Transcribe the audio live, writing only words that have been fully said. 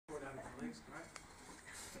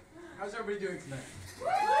How's everybody doing tonight?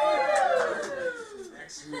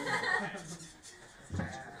 Excellent.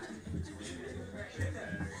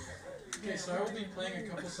 Okay, so I will be playing a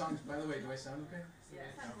couple songs. By the way, do I sound okay? Yeah.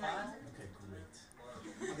 Okay, great.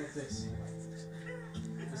 How about this?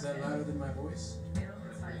 Is that louder than my voice?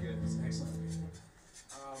 It's excellent.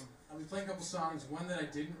 I'll be playing a couple songs. One that I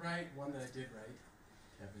didn't write, one that I did write.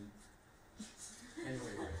 Kevin.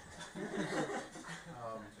 Anyway.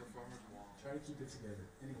 Try to keep it together.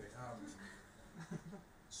 Anyway,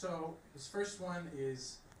 so this first one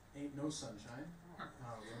is "Ain't No Sunshine," one of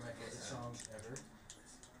my favorite songs ever. As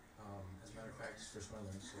a matter of fact, it's the first one I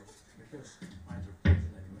learned, so here it goes. My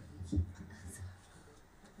interpretation, anyway.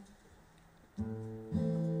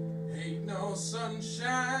 Ain't no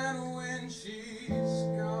sunshine when she's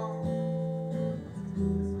gone.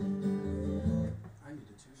 I need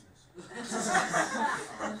to tune this.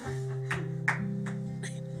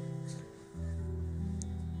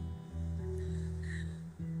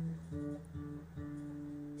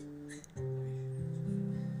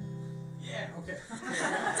 Okay.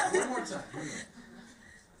 One more time.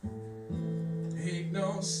 Ain't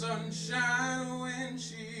no sunshine when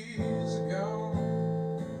she's gone.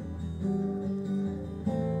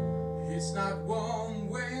 It's not warm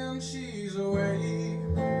when she's away.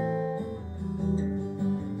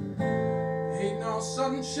 Ain't no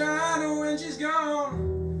sunshine when she's gone,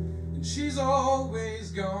 and she's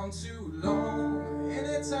always gone too long.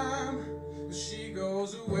 Anytime she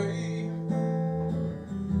goes away.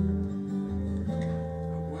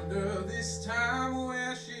 This time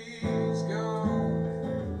where she's gone,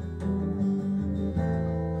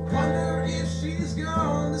 I wonder if she's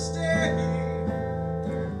gone to stay.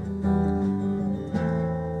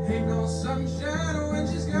 Ain't no sunshine when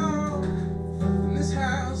she's gone, and this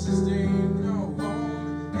house is ain't no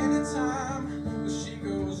home. Anytime she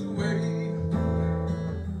goes away.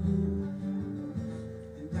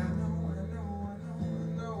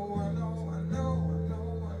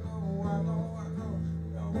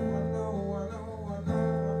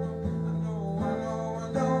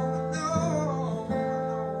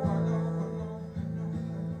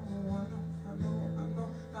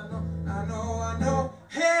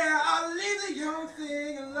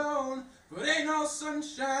 And I know, but ain't no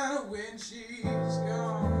sunshine when she's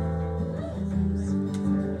gone.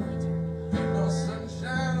 Ain't no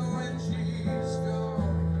sunshine when she's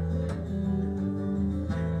gone.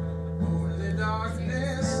 Only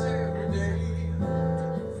darkness every day.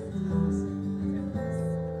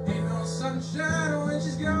 Ain't no sunshine when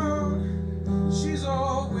she's gone. She's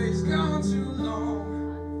always gone too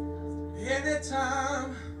long.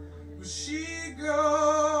 Anytime she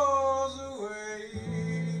goes away.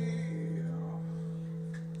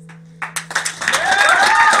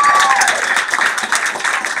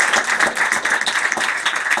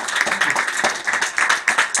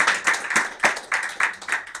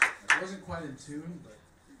 In tune, but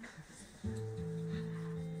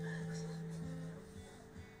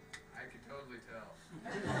I could totally tell.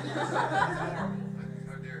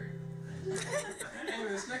 How dare you? Anyway,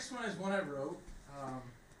 this next one is one I wrote. I'm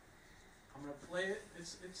gonna play it.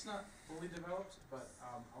 It's not fully developed, but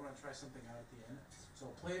I want to try something out at the end. So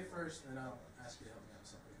I'll play it first, and then I'll ask you to help me out with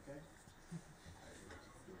something. Okay?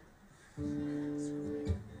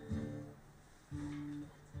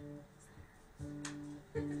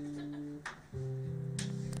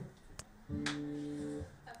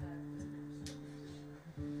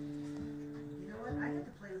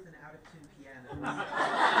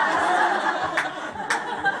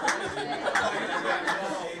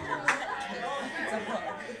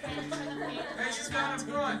 Hey, she's got him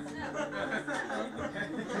going.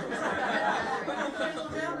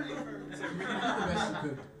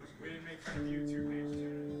 We didn't make fun of you, 2 names.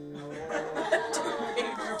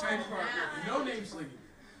 No name slinging.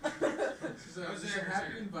 This is a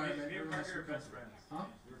happy environment. Me and Parker are best friends. Huh?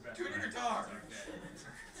 We're best Tune friends. your guitar.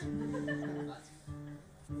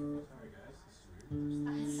 Sorry guys, this is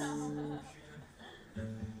weird.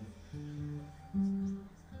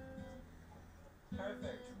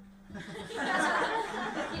 Perfect.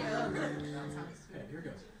 Okay, here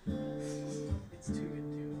goes. It's too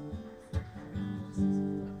good to.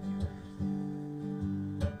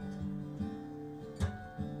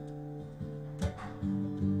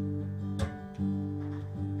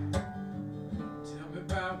 Tell me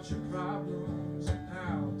about your problems, and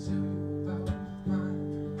I'll tell you about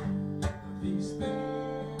mine. These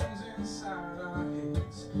things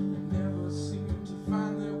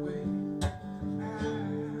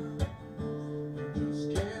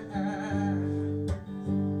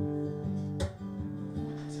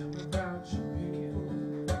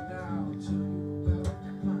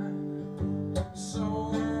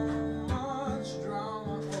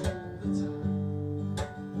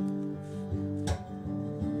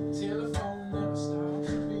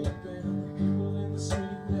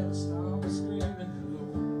screaming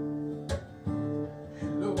hello,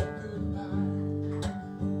 hello, goodbye.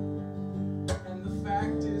 And the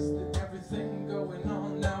fact is that everything going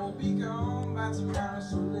on now will be gone by tomorrow,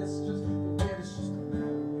 so let's just forget it's just a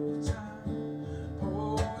matter of time.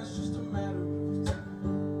 Oh, it's just a matter of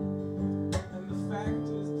time. And the fact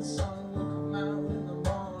is the sun will come out in the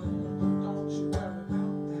morning, don't you worry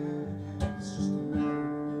about that. It's just a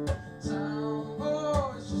matter of time.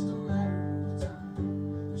 Oh, it's just a matter of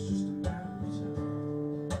time. It's just a matter of time.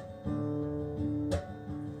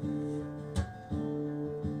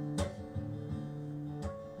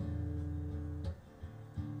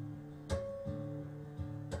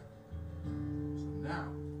 So now,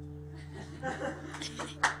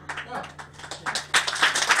 well,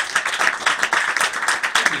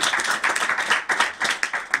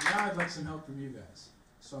 now I'd like some help from you guys.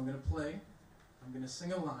 So I'm going to play, I'm going to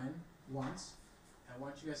sing a line once, and I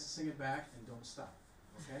want you guys to sing it back and don't stop,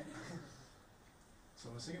 okay? So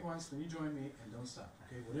I'm going to sing it once, then you join me and don't stop,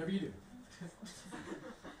 okay? Whatever you do. You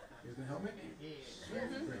guys going to help me? Great,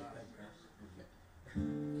 thank you.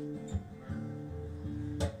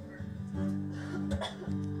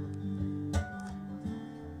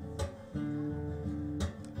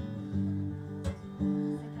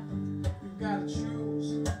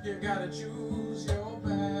 You gotta choose your